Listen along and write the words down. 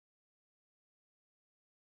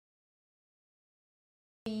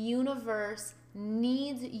universe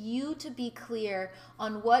needs you to be clear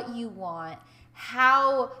on what you want,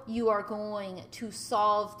 how you are going to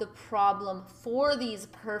solve the problem for these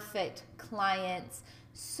perfect clients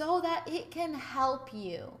so that it can help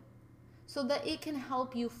you. So that it can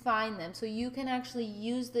help you find them. So you can actually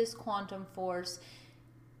use this quantum force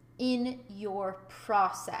in your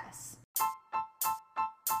process.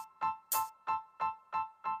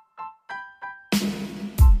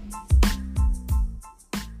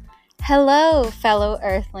 Hello, fellow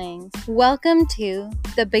Earthlings. Welcome to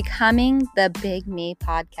the Becoming the Big Me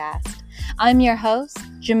podcast. I'm your host,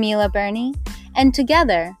 Jamila Burney, and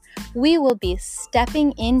together we will be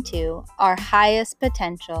stepping into our highest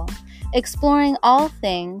potential, exploring all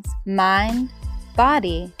things mind,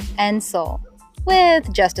 body, and soul,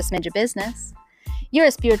 with just a smidge of business. You're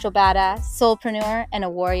a spiritual badass, soulpreneur, and a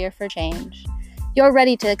warrior for change. You're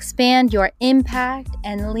ready to expand your impact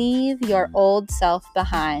and leave your old self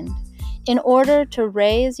behind in order to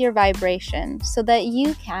raise your vibration so that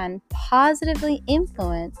you can positively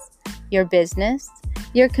influence your business,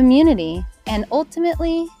 your community, and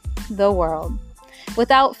ultimately the world.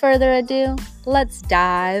 Without further ado, let's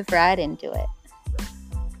dive right into it.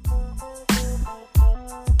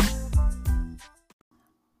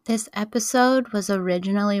 This episode was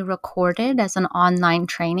originally recorded as an online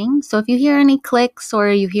training, so if you hear any clicks or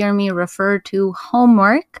you hear me refer to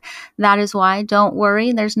homework, that is why. Don't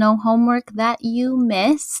worry, there's no homework that you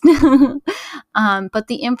missed. But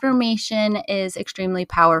the information is extremely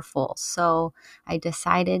powerful, so I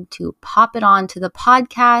decided to pop it onto the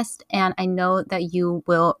podcast, and I know that you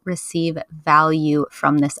will receive value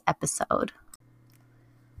from this episode.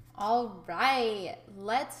 All right,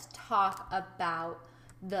 let's talk about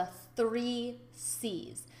the 3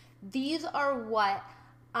 C's. These are what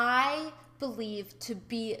I believe to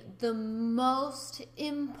be the most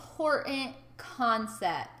important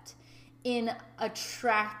concept in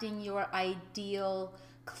attracting your ideal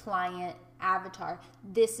client avatar.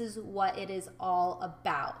 This is what it is all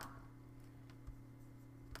about.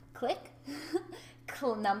 Click.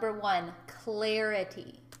 Number 1,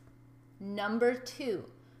 clarity. Number 2,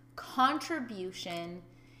 contribution.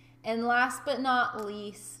 And last but not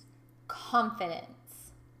least,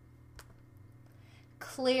 confidence.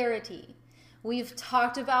 Clarity. We've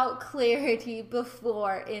talked about clarity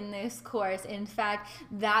before in this course. In fact,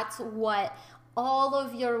 that's what all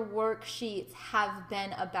of your worksheets have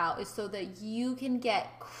been about, is so that you can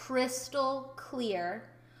get crystal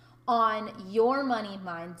clear on your money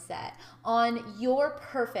mindset, on your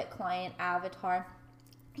perfect client avatar,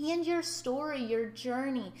 and your story, your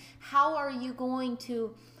journey. How are you going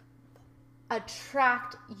to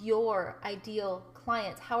attract your ideal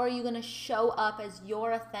clients? How are you going to show up as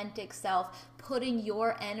your authentic self, putting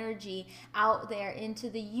your energy out there into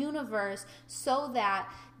the universe so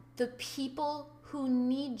that the people who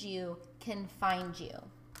need you can find you?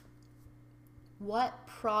 What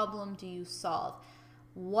problem do you solve?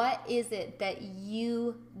 What is it that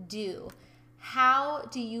you do? How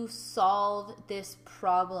do you solve this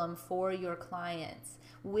problem for your clients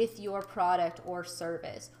with your product or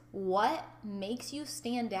service? What makes you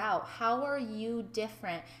stand out? How are you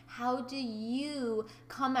different? How do you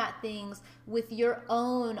come at things with your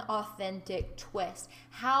own authentic twist?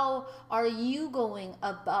 How are you going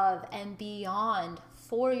above and beyond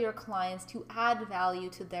for your clients to add value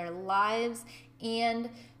to their lives and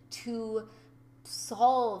to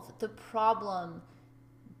solve the problem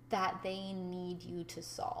that they need you to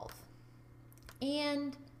solve?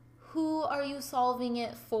 And who are you solving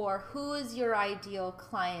it for? Who is your ideal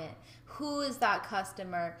client? Who is that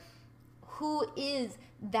customer? Who is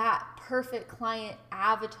that perfect client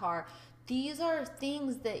avatar? These are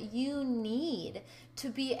things that you need to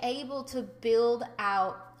be able to build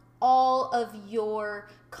out all of your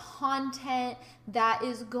content that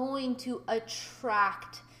is going to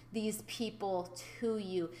attract these people to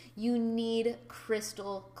you. You need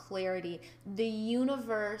crystal clarity. The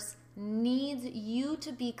universe needs you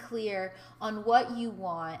to be clear on what you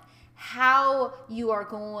want, how you are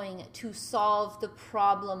going to solve the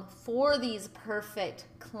problem for these perfect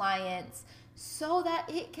clients so that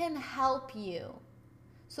it can help you.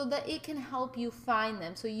 So that it can help you find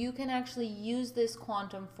them. So you can actually use this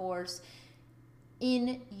quantum force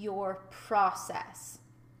in your process.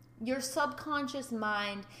 Your subconscious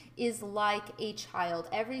mind is like a child.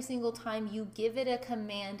 Every single time you give it a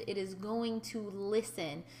command, it is going to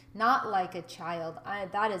listen. Not like a child.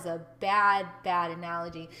 That is a bad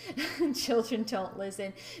analogy. Children don't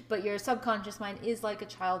listen, but your subconscious mind is like a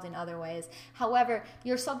child in other ways. However,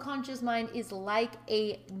 your subconscious mind is like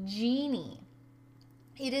a genie.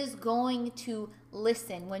 It is going to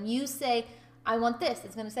listen. When you say, I want this.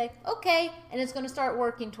 It's going to say, okay, and it's going to start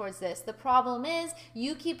working towards this. The problem is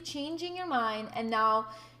you keep changing your mind, and now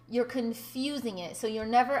you're confusing it. So you're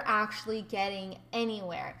never actually getting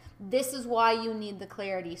anywhere. This is why you need the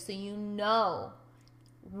clarity. So you know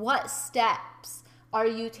what steps are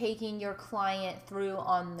you taking your client through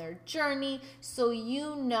on their journey, so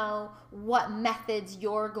you know what methods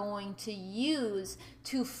you're going to use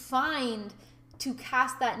to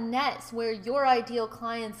cast that net where your ideal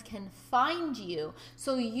clients can find you,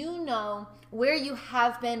 so you know where you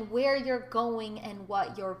have been, where you're going, and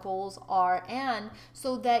what your goals are, and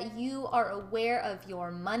so that you are aware of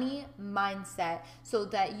your money mindset so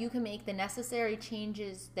that you can make the necessary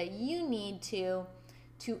changes that you need to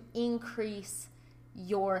increase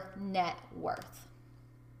your net worth.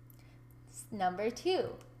 Number 2,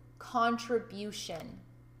 contribution.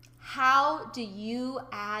 How do you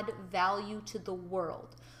add value to the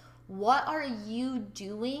world? What are you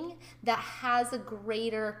doing that has a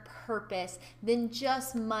greater purpose than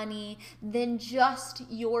just money, than just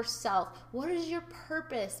yourself? What is your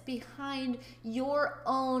purpose behind your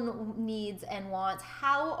own needs and wants?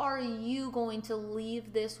 How are you going to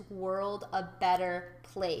leave this world a better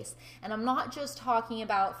place? And I'm not just talking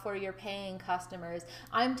about for your paying customers.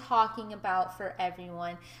 I'm talking about for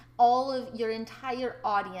everyone. All of your entire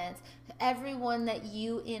audience, everyone that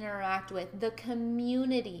you interact with, the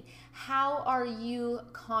community. How are you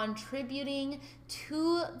contributing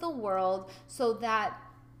to the world so that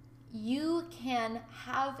you can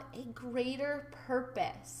have a greater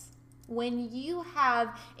purpose? When you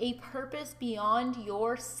have a purpose beyond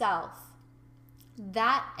yourself,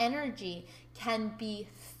 that energy can be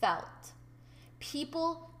felt.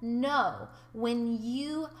 People know when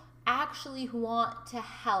you actually want to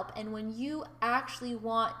help, and when you actually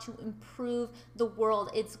want to improve the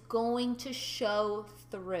world, it's going to show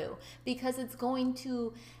through, because it's going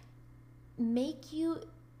to make you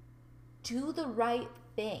do the right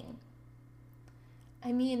thing.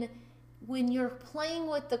 I mean, when you're playing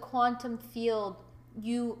with the quantum field,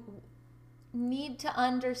 you need to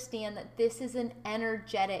understand that this is an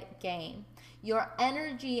energetic game. Your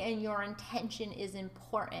energy and your intention is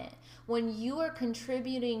important. When you are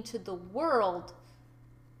contributing to the world,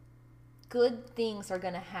 good things are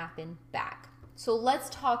going to happen back. So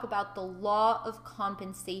let's talk about the law of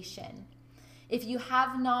compensation. If you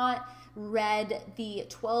have not read the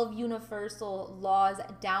 12 Universal Laws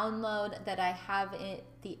download that I have at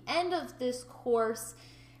the end of this course,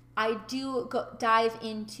 I do dive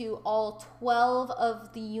into all 12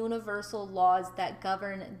 of the universal laws that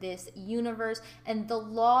govern this universe, and the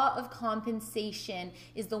law of compensation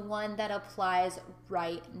is the one that applies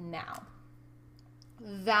right now.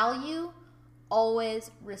 Value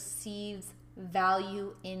always receives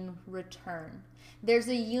value in return. There's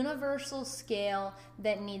a universal scale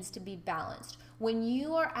that needs to be balanced. When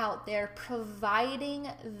you are out there providing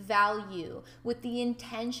value with the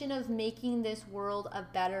intention of making this world a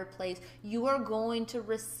better place, you are going to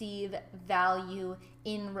receive value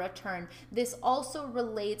in return. This also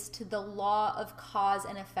relates to the law of cause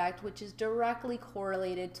and effect, which is directly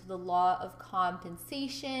correlated to the law of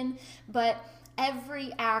compensation, but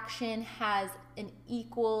every action has an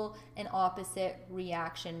equal and opposite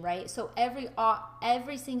reaction, right? So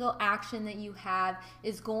every single action that you have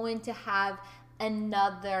is going to have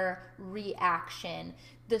another reaction.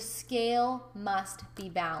 The scale must be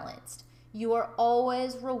balanced. You are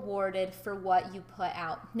always rewarded for what you put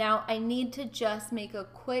out. Now, I need to just make a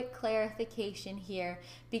quick clarification here,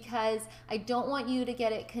 because I don't want you to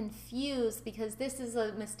get it confused, because this is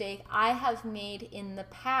a mistake I have made in the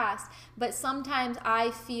past, but sometimes I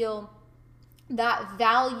feel that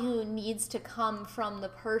value needs to come from the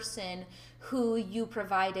person who you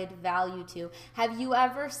provided value to. Have you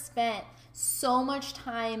ever spent so much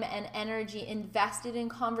time and energy invested in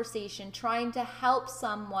conversation, trying to help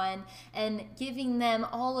someone and giving them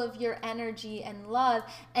all of your energy and love,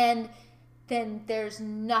 and then there's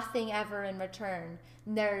nothing ever in return?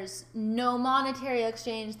 There's no monetary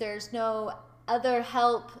exchange, there's no other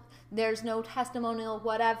help, there's no testimonial,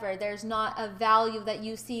 whatever. There's not a value that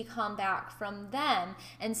you see come back from them.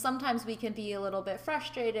 And sometimes we can be a little bit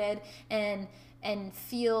frustrated and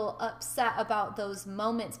feel upset about those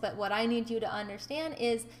moments. But what I need you to understand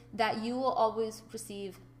is that you will always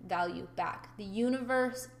receive value back. The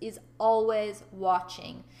universe is always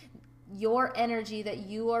watching. Your energy that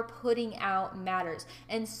you are putting out matters.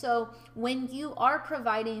 And so when you are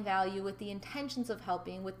providing value with the intentions of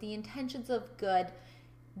helping, with the intentions of good,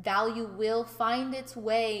 value will find its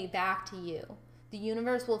way back to you. The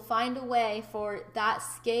universe will find a way for that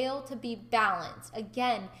scale to be balanced.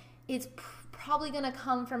 Again, it's probably going to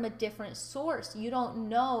come from a different source. You don't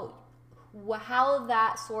know how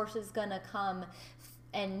that source is going to come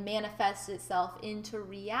and manifest itself into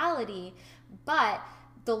reality. But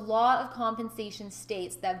the law of compensation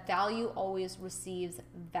states that value always receives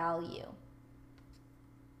value.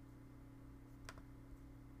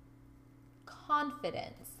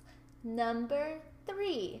 Confidence. Number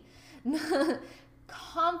 3.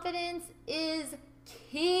 Confidence is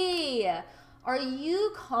key. Are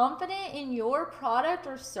you confident in your product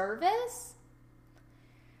or service?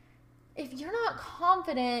 If you're not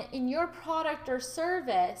confident in your product or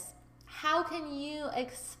service, how can you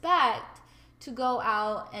expect to go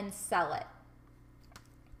out and sell it?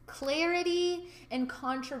 Clarity and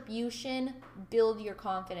contribution build your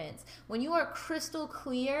confidence. When you are crystal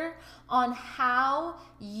clear on how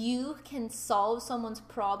you can solve someone's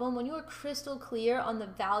problem, when you are crystal clear on the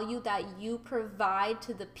value that you provide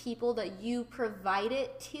to the people that you provide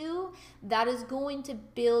it to, that is going to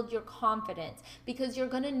build your confidence, because you're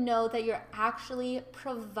going to know that you're actually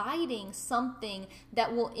providing something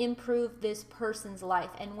that will improve this person's life.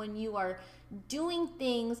 And when you are doing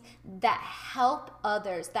things that help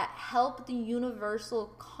others, that help the universal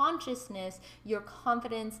consciousness, your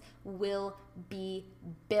confidence will be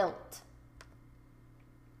built.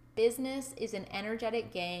 Business is an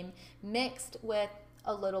energetic game mixed with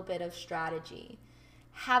a little bit of strategy.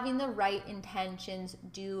 Having the right intentions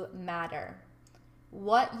do matter.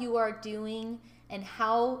 What you are doing and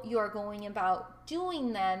how you are going about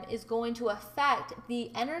doing them is going to affect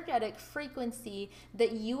the energetic frequency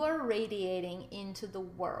that you are radiating into the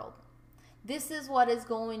world. This is what is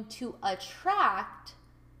going to attract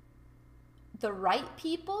the right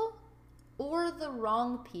people or the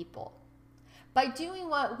wrong people. By doing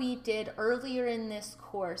what we did earlier in this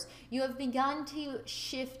course, you have begun to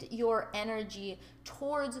shift your energy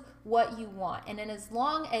towards what you want. And then as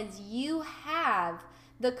long as you have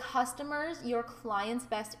the customers, your client's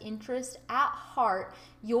best interest at heart,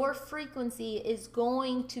 your frequency is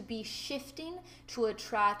going to be shifting to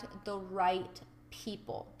attract the right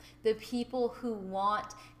people. The people who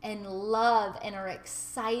want and love and are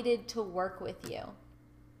excited to work with you.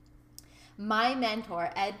 My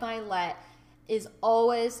mentor, Ed Milet, is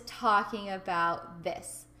always talking about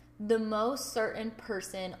this. The most certain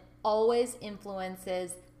person always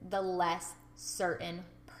influences the less certain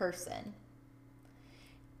person.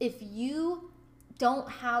 If you don't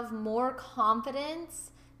have more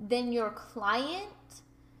confidence than your client,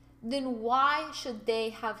 then why should they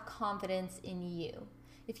have confidence in you?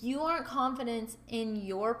 If you aren't confident in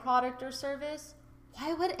your product or service,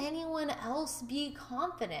 why would anyone else be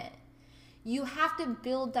confident? You have to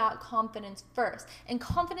build that confidence first. And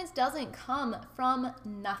confidence doesn't come from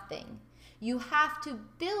nothing. You have to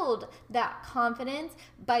build that confidence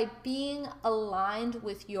by being aligned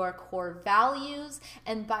with your core values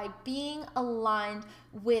and by being aligned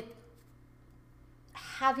with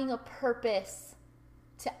having a purpose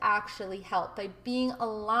to actually help, by being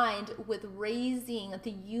aligned with raising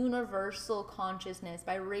the universal consciousness,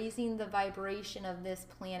 by raising the vibration of this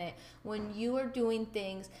planet. When you are doing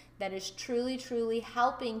things that is truly, truly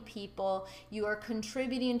helping people, you are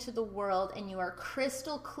contributing to the world, and you are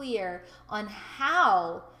crystal clear on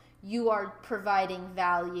how you are providing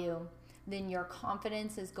value, then your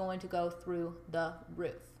confidence is going to go through the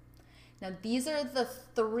roof. Now, these are the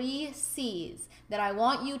 3 C's that I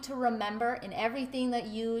want you to remember in everything that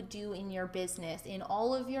you do in your business, in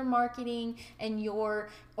all of your marketing and your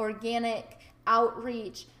organic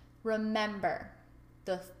outreach. Remember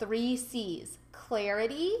the 3 C's: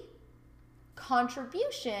 clarity,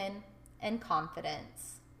 contribution, and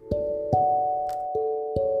confidence.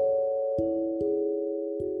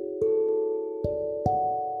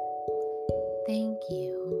 Thank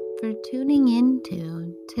you for tuning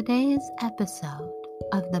into today's episode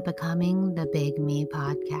of the Becoming the Big Me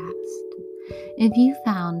podcast. If you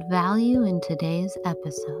found value in today's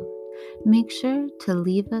episode, make sure to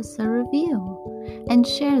leave us a review and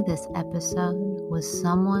share this episode with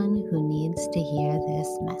someone who needs to hear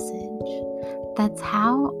this message. That's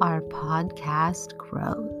how our podcast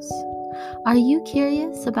grows. Are you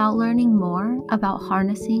curious about learning more about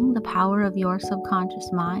harnessing the power of your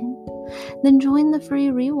subconscious mind? Then join the free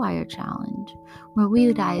Rewire Challenge, where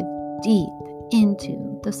we dive deep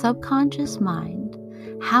into the subconscious mind,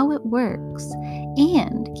 how it works,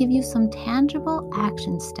 and give you some tangible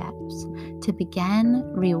action steps to begin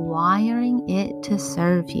rewiring it to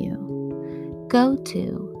serve you. Go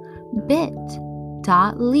to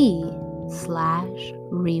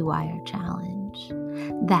bit.ly/Rewire Challenge.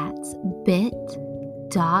 That's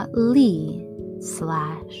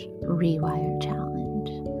bit.ly/Rewire Challenge.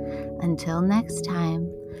 Until next time,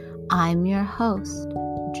 I'm your host,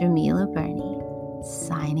 Jamila Burney,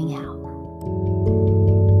 signing out.